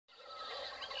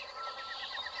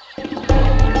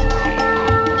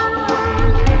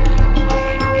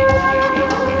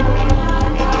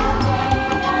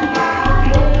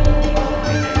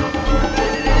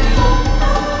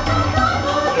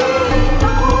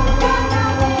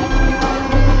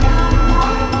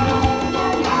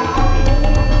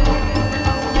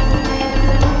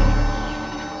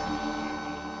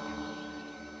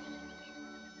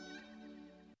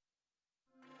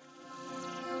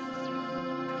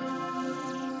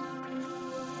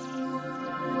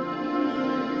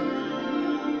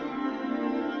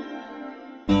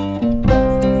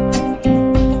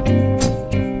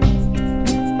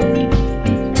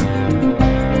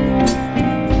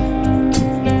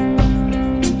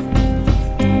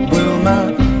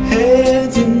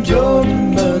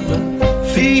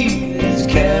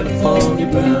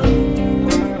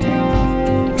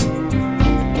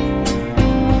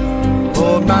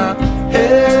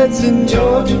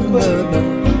but my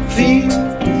feet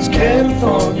is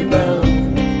California bound.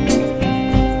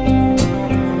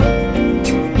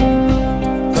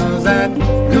 Cause that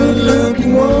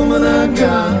good-looking woman I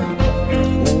got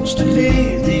wants to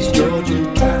leave these Georgia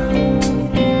towns.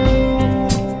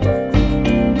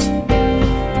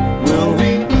 Well,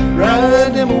 we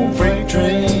ride them old freight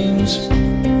trains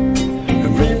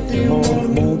and rent the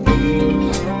automobiles.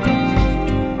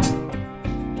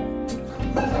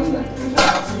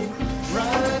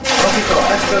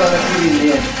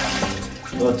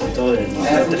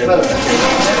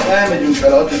 Elmegyünk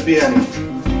fel, ott is pihenünk.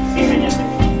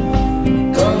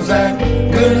 Cause that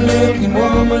good-looking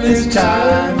woman is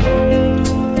tired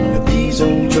of these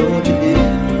old Georgia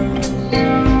hills.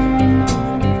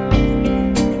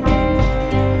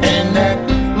 And that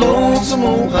lonesome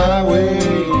old highway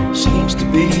seems to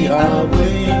be our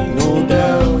way, no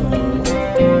doubt.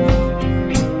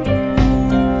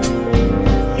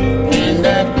 And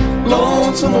that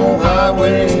lonesome old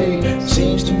highway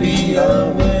seems to be our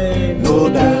way, no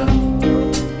doubt.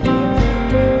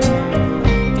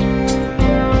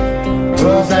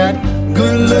 Cause that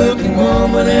good-looking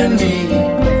woman and me,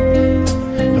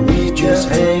 and we just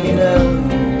hanging out.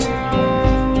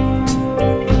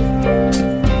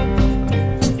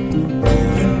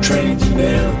 Moving trains and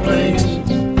airplanes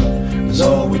is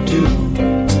all we do.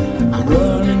 I'm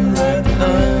running right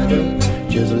behind her,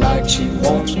 just like she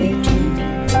wants me to.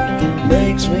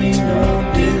 Makes me no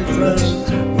difference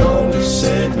when all is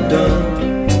said and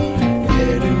done.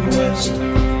 Heading west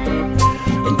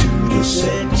into the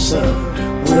setting sun.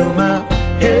 Well, my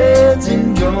head's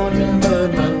in Georgia,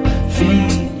 but my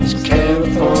feet is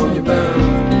California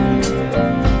bound.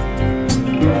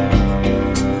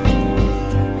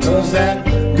 Cause that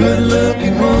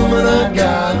good-looking woman I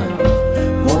got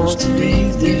wants to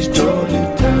leave these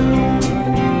Georgia towns.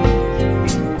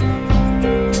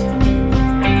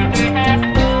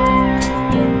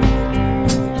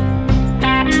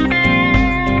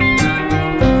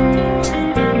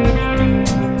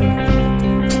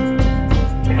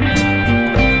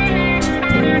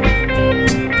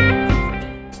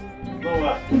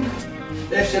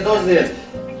 Dozviet.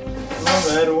 No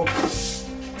veru,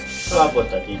 slabo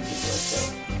ta diti prošla.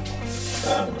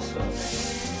 Stvarno slabo.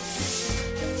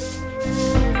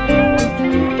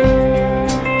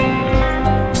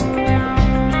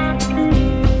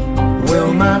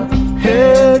 Well, my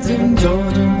head's in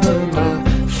Georgia, but my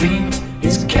feet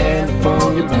is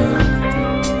California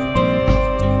bound.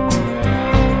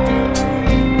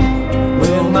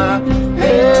 Well, my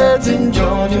head's in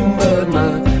Georgia, but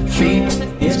my feet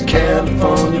is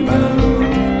California bound.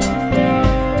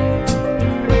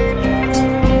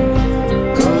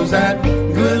 Cause that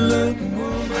good-looking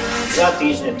woman. 2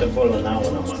 týždne to bolo na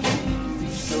onom.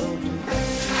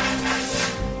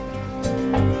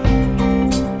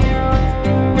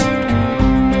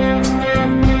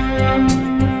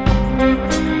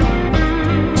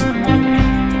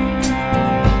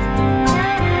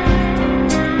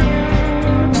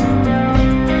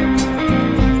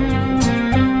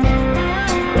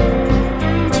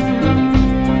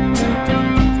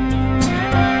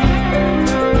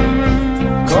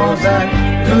 That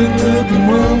good-looking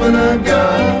woman I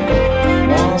got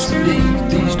wants to leave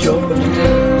these Georgia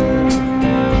towns.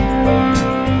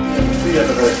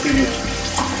 Figyeltek, hogy Figyelj,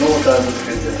 nótázott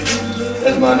kezdeni.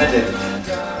 Ez már negyedik.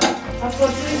 Akkor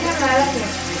figyelj már neki.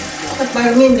 Hát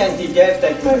már mindent így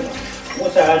gyertek, mert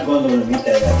muszáj átgondolni, mit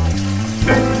elvet.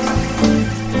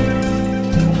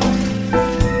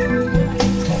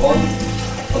 Van,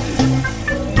 az is van.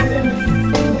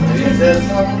 Minden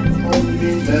van,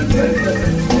 minden meglepet.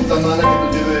 Mondtam már nekik,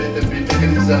 hogy jövő héten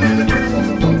pénteken is szemlélek, hogy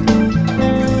szanzatom.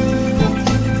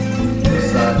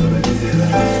 Összeálltam egy izével.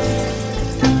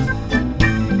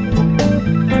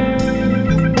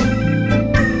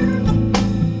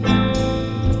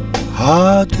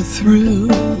 Hard to thrill.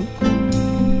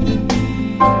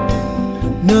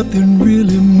 Nothing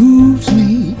really moves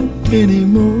me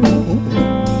anymore.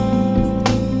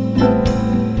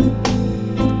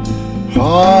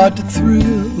 Hard to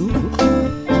thrill.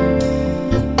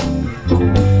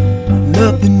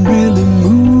 Nothing really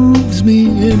moves me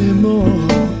anymore.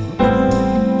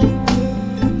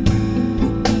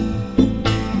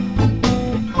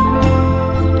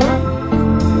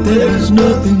 There's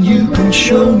nothing you can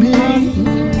show me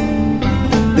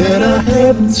that I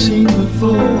haven't seen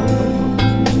before.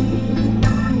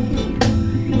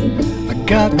 I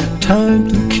got time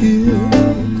to kill,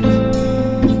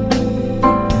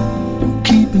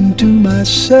 keeping to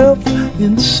myself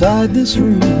inside this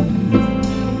room.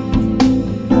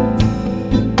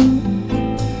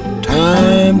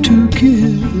 Time to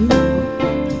kill.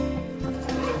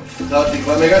 De addig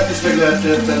van még ezt is meg lehet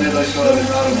tenni, de is valami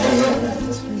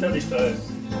 3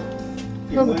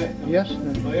 Čo to je?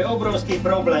 To je obrovský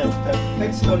problém, tak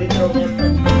 500 litrov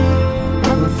nestačí.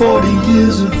 40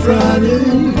 years of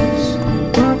Fridays,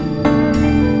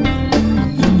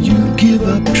 and you give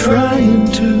up trying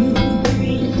to.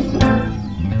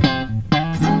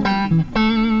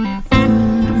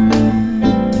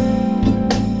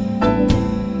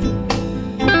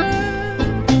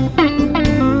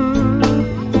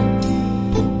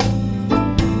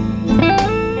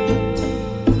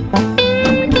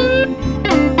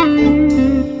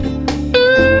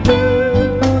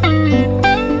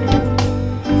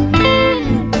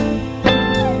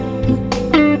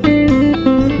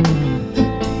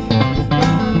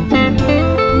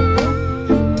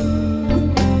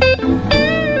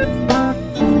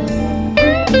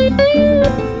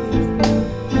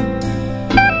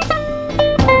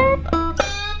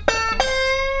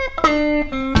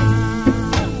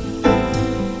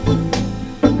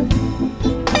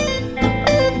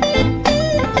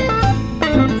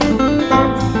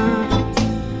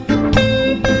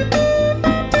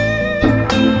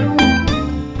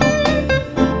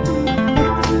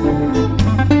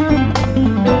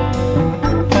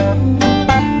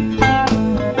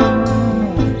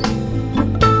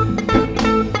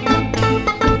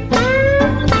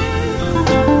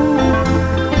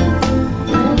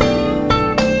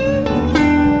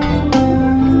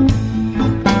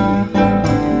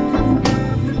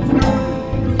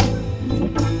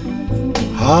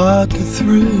 Hard to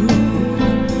thrill,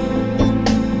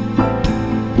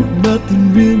 nothing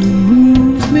really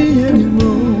moves me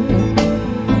anymore.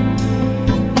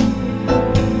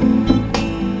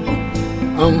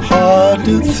 I'm hard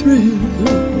to thrill,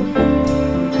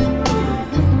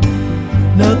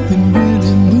 nothing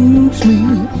really moves me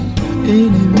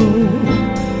anymore.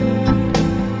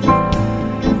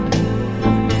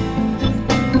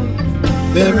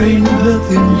 There ain't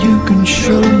nothing you can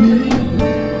show me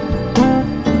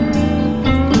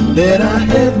that I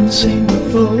haven't seen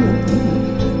before.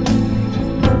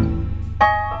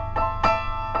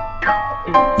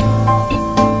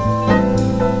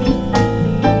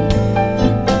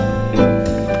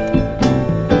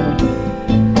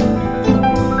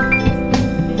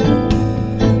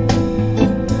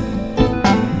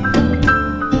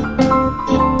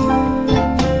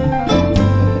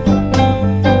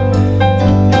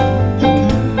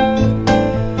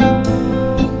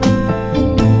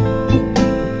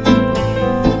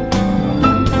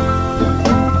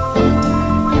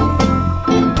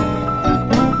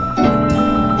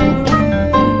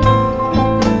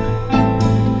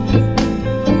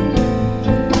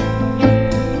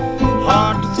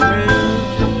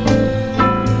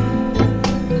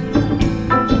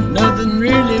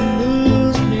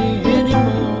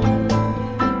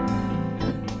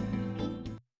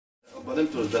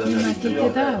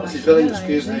 Asi felejdu z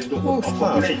kézne és dobok.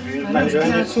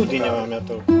 Ani súdy nemám ja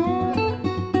to.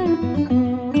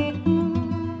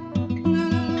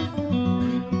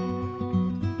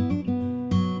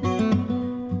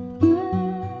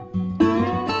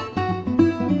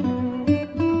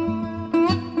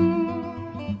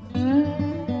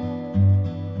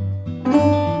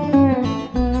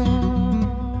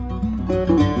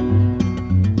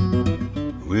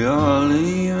 We are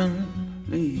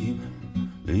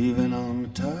leaving on the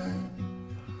tide.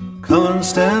 Come and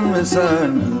stand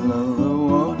beside me, love, the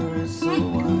water is so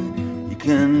wide. You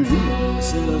can hear the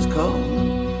sailors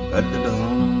calling at the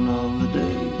dawn of the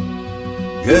day.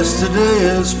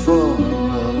 Yesterday is falling,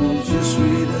 love is just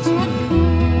sweet as a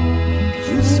rain,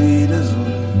 just sweet as a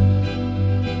rain.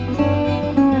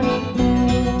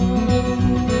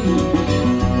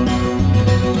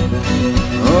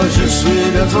 Oh, just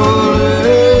sweet as a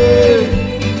rain,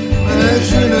 mais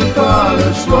je n'ai pas le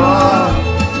choix.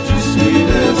 Je suis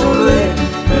désolé,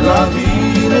 mais la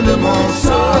vie ne demande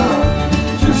ça.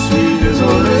 Je suis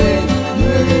désolé,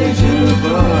 mais je n'ai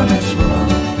pas le choix.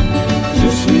 Je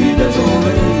suis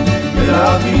désolé, mais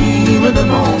la vie me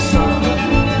demande ça.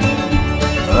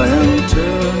 I am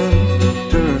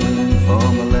turning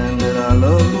from a land that I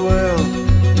love well.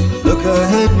 Look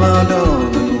ahead, my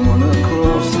darling, wanna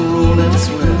cross the road and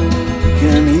swim. You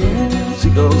can hear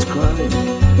seagulls crying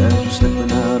as you're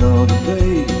slipping out of the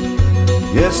bay.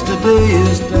 Yesterday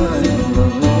is dying,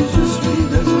 love is just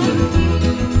sweet as a rain,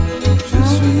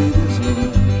 just sweet as a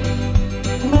rain.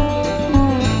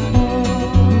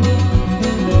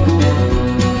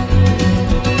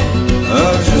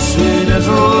 Ah, je suis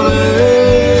désolé,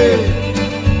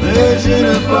 mais je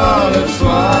n'ai pas le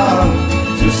choix.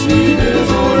 Je suis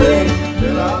désolé,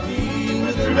 mais la vie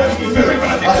me demande.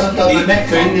 Azt mondtam, hogy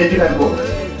megkönnyíti, meg volt.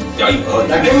 Ja,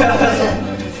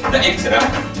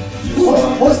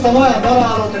 Hoztam olyan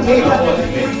darálót, hogy még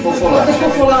Hát a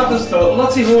kofolát azt a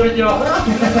Laci hordja,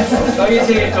 a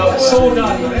izét, a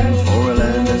szódát. For a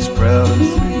land that's proud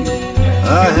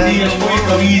and free. Ilyes folyik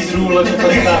a víz róla, csak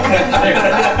aztán.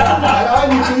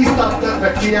 Annyit víztat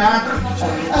többet kiállt.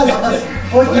 ez az,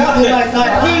 hogy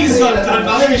kiállítják. Vízzattad,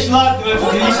 már nem is láttam,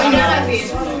 hogy is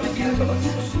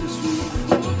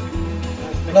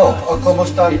No, akkor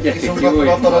most iszunk az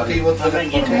aparatívot,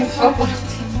 vagy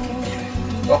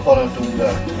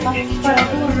aparatúrát.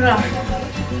 Apparatúra.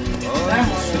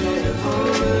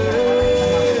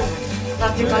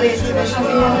 Lacika, légy szíves,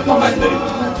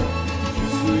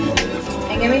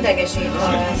 engem idegesít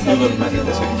valami.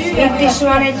 Itt is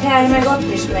van egy hely, meg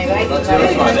ott is, meg együtt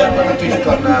van A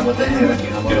kiskarnába tegyél neki,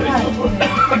 ha van.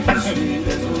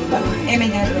 Én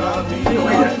mindjárt.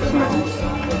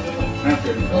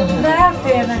 De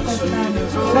elférnek aztán.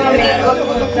 Van még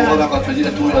ott. Magakat, hogy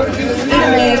ide túlra, hogy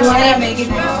Nem még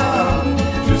ide.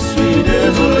 Je suis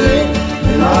désolé,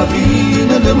 mais la vie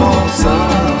ne demande ça.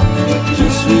 Je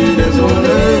suis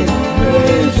désolé,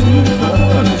 mais je n'ai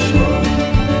pas le choix.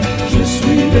 Je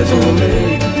suis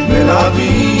désolé, mais la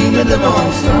vie ne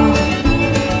demande ça.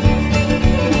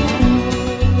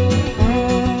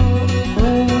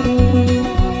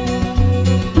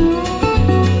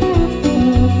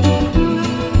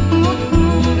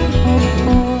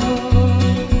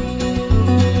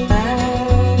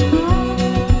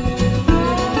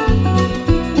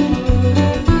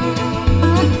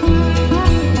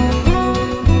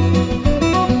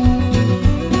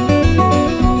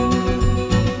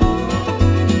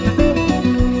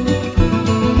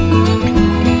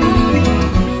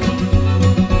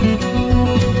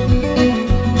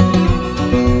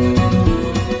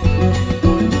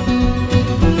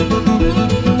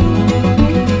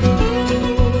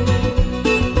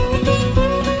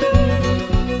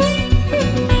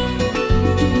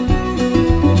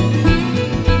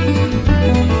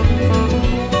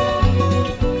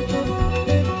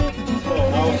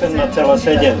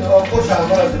 Szegyen. A kosár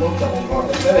maradni ott a maga.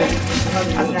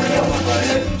 Az nem jó.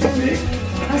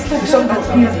 Azt a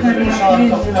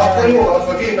Akkor jó,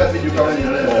 akkor a gépet vigyük a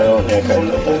mennyire. Jó,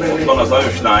 nekem. Ott van az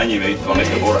Ajosnál, enyém, itt van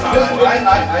egy a borházban.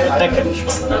 Nekem is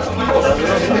van.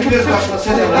 Közben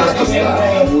szedem rá azt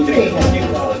aztán.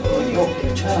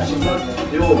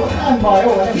 Jó van. Nem baj,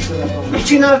 jó, nem is tudom. Mit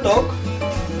csináltok?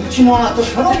 Mit csináltok?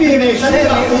 Robi és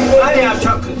várjál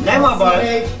csak, nem a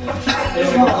baj.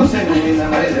 Akkor szedjünk minden,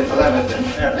 mert ezért a levetet.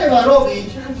 Mi van,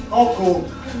 Robi? Akkor.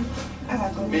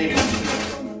 Még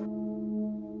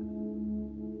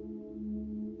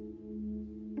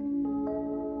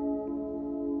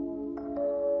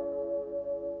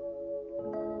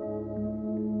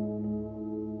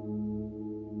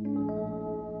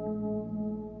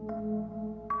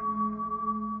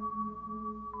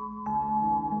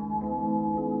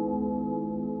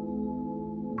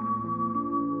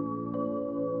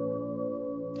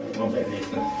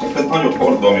Ez nagyobb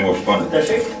hordó, ami most van.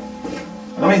 Tessék?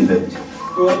 Na mindegy.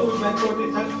 Tudod úgy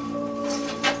megfordítani?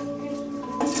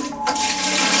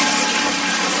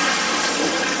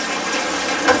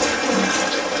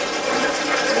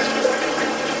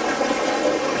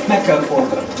 Meg kell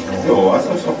forgatni. Jó, az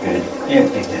oké.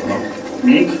 Értéketek.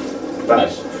 Még?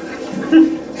 Persze.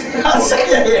 Hát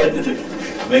szegyen értetek.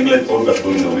 Még lehet forgató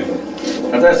indulni.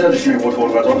 Hát ez is még volt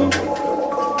forgatva.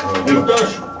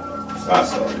 Biztos?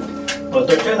 100-szor.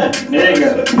 Potešenie?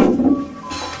 Igen.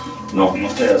 No,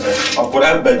 Most érzek. akkor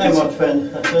ebben Nem ott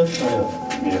fenn, hát nem nagyon.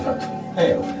 Miért hát?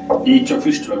 Jó. Így csak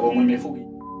füstölög, amúgy még fog így.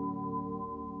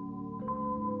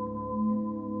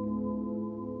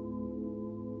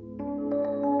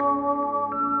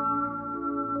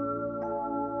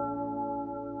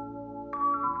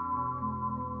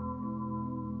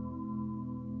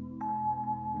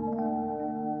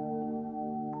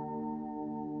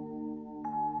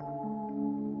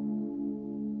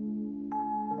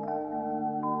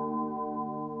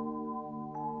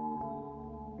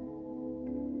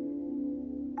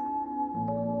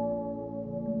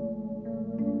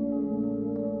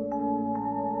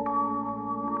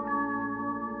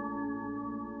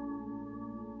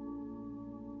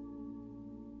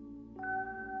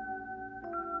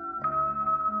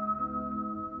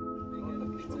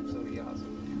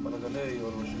 Vannak a női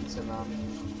orvos vicenám,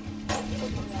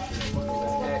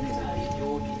 elkezdett így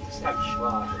gyógyít, ezt el is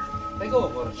várok. Meg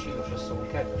olvarat síros asszonyom,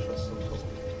 kedves asszonyom.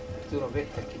 Tudom,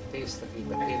 vettek itt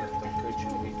tésztagépet, én adtam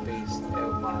kölcsönökig részt,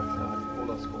 elmártál,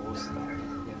 olaszba hoztál,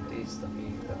 ilyen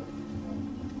tésztagépet.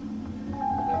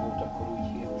 Nem volt akkor úgy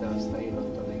hirtelen, aztán én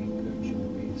adtam nekik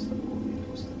kölcsönpénzt, akkor mit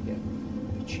hoztak ilyen,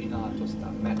 mit csinált,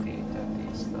 aztán metétel,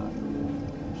 tésztát,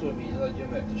 érdekes. tudom, így nagy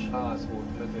gyömetes ház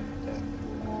volt mögötte,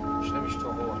 és nem is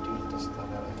tudom, hova tűnt aztán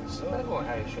el. Szóval van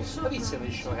hely is, a viccen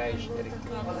is van hely is, gyerek.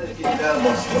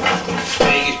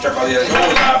 Mégiscsak azért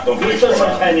jól látom. Biztos,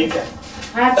 hogy Henike.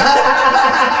 Hát,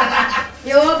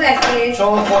 jó beszélsz.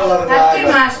 Csókolom, Hát ki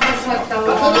drága. más moshatta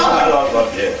volna?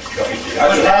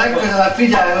 Most már legközelebb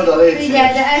figyelj oda, légy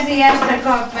Figyelj, de ezért este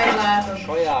kap, meglátod.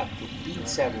 Sajátuk,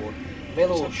 pince volt,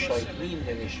 melósaik,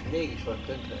 minden, és mégis van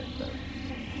tönkrehetlen.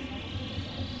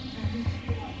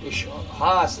 És a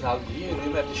háznál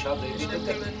gyűrűmet is addig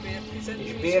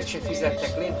és bért se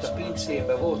fizettek, lent a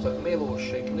pincébe voltak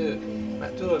melósaik nők,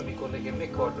 mert tudod, mikor nekem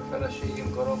meghalt a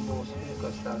feleségem garambózunk,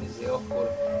 aztán akkor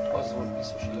az volt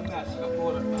biztos, hogy Másik a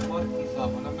forratban,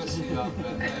 markizában, a messzijában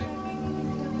benne.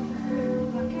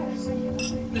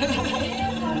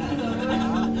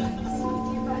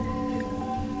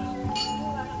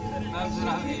 Nem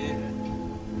zdraví.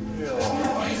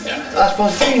 Aspoň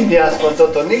sindi, aspoň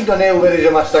toto. Nikto neuverí, že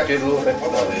máš také dlhé.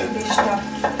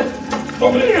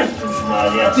 Dobre.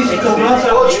 Ty si to máš?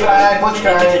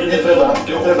 Počkaj,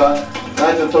 netreba.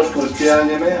 Najprv trošku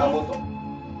stiahneme a potom.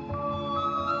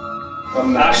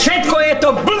 A všetko je to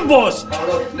blbosť!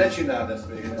 Necsináld ezt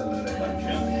még előre.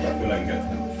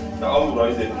 Megölengedtem. De alulra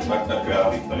izét most meg kell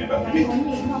állítani be. Mit?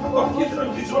 Hát a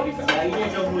hidraulikát.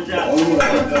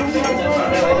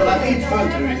 Hát itt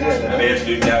föntről izélem. Miért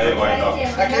tudjál vajna?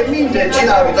 Nekem mindegy,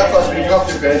 csinálj, mit akarsz, még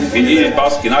rakjuk együtt. Így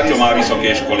baszki, nagyon már viszok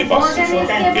és koli basszus.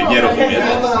 Így nyerok Nem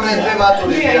már mentre már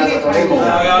tudod kiállítani, nem mondom.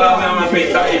 Nem,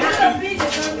 Péter, itt.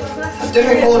 Te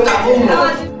még voltál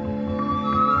humlod.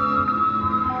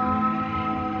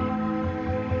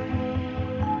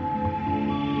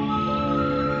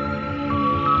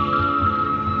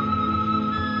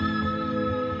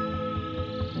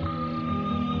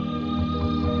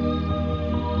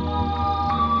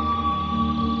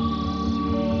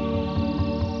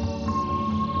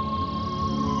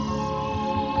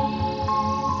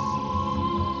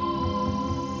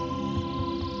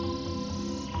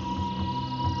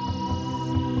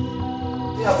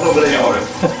 Mi a probléma?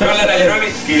 Kellene egy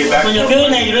rövid képek. Mondjuk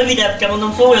jönne egy rövidebb,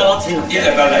 mondom, szólja Lacinak.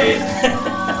 Ide belejét.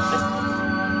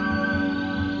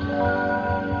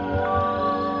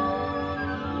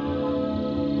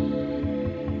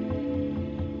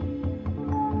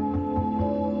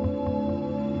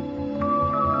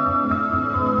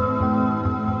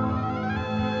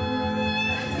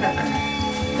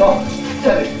 Na,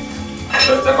 gyere!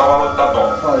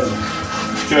 Összekavarodtatok? Hajlom.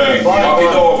 Csönki, aki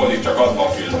dolgozik, csak az van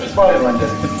filmben. Baj van,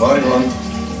 gyere. Baj van.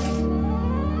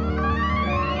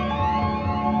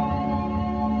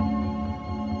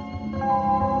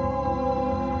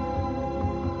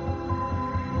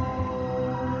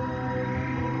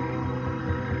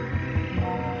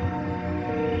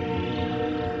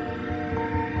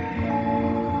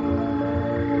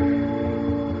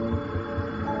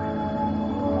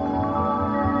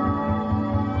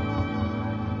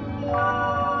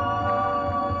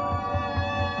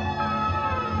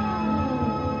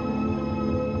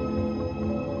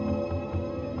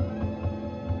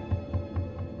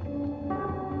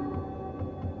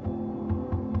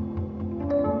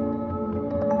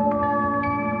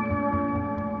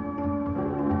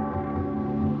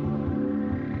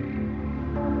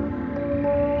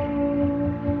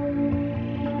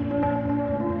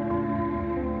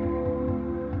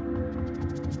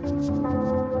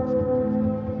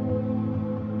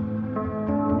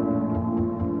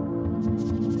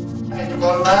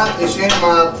 Karnál, és én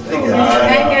már... Igen.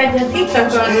 Engedjed, itt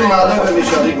akarnál. Én már lövöm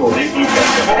is a rigót.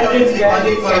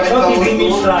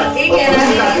 Igen,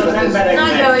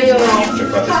 nagyon jó.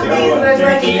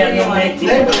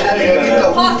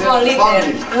 60 liter.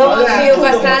 Jó, fiúk,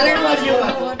 aztán nem vagyunk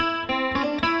akkor.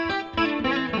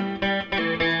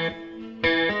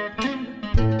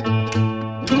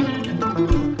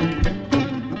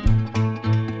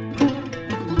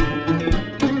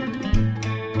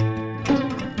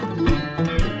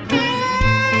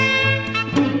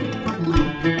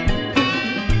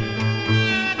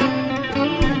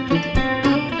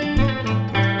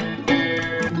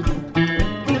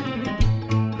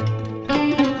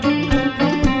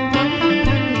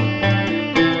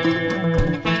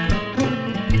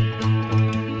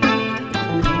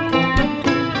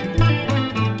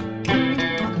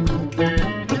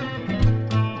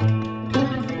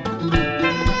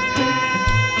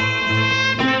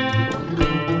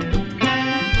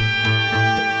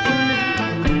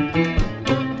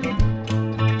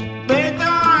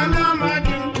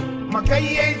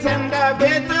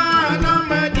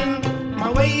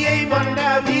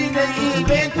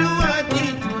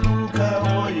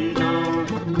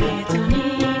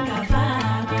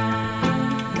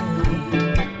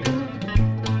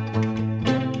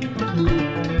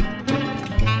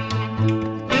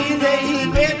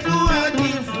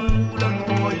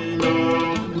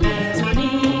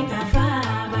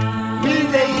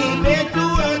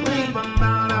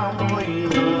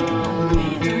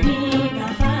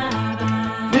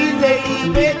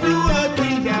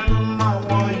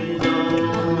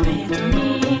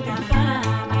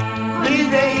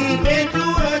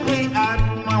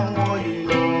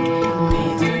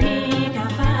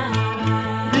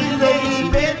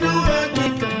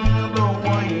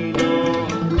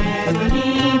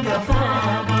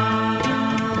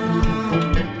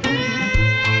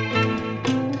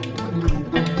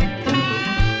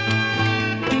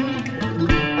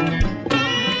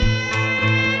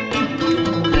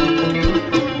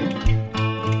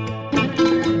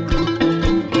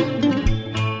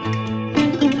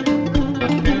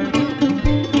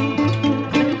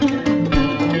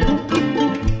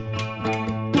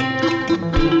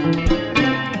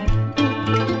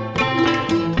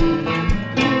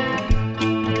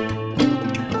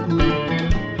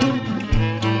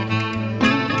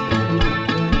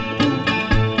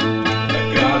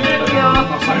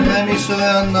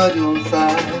 Olyan nagyon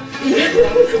fáj,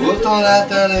 úton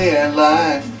áteli ilyen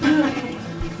lány.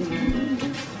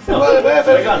 Várj,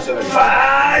 befelé,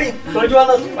 fáj! Hogy van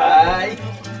az fáj?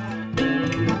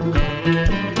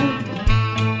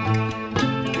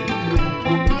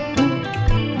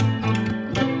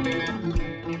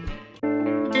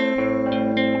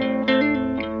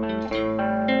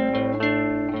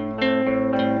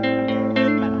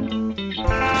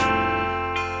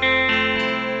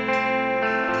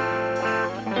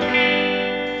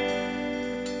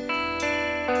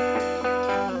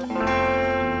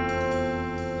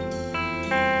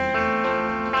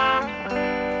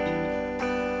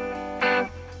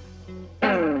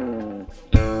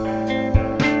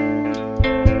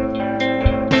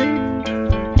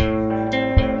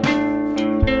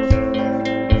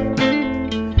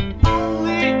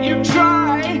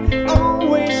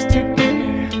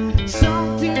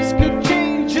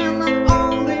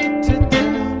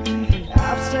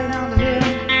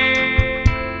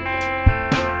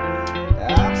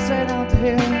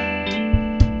 Here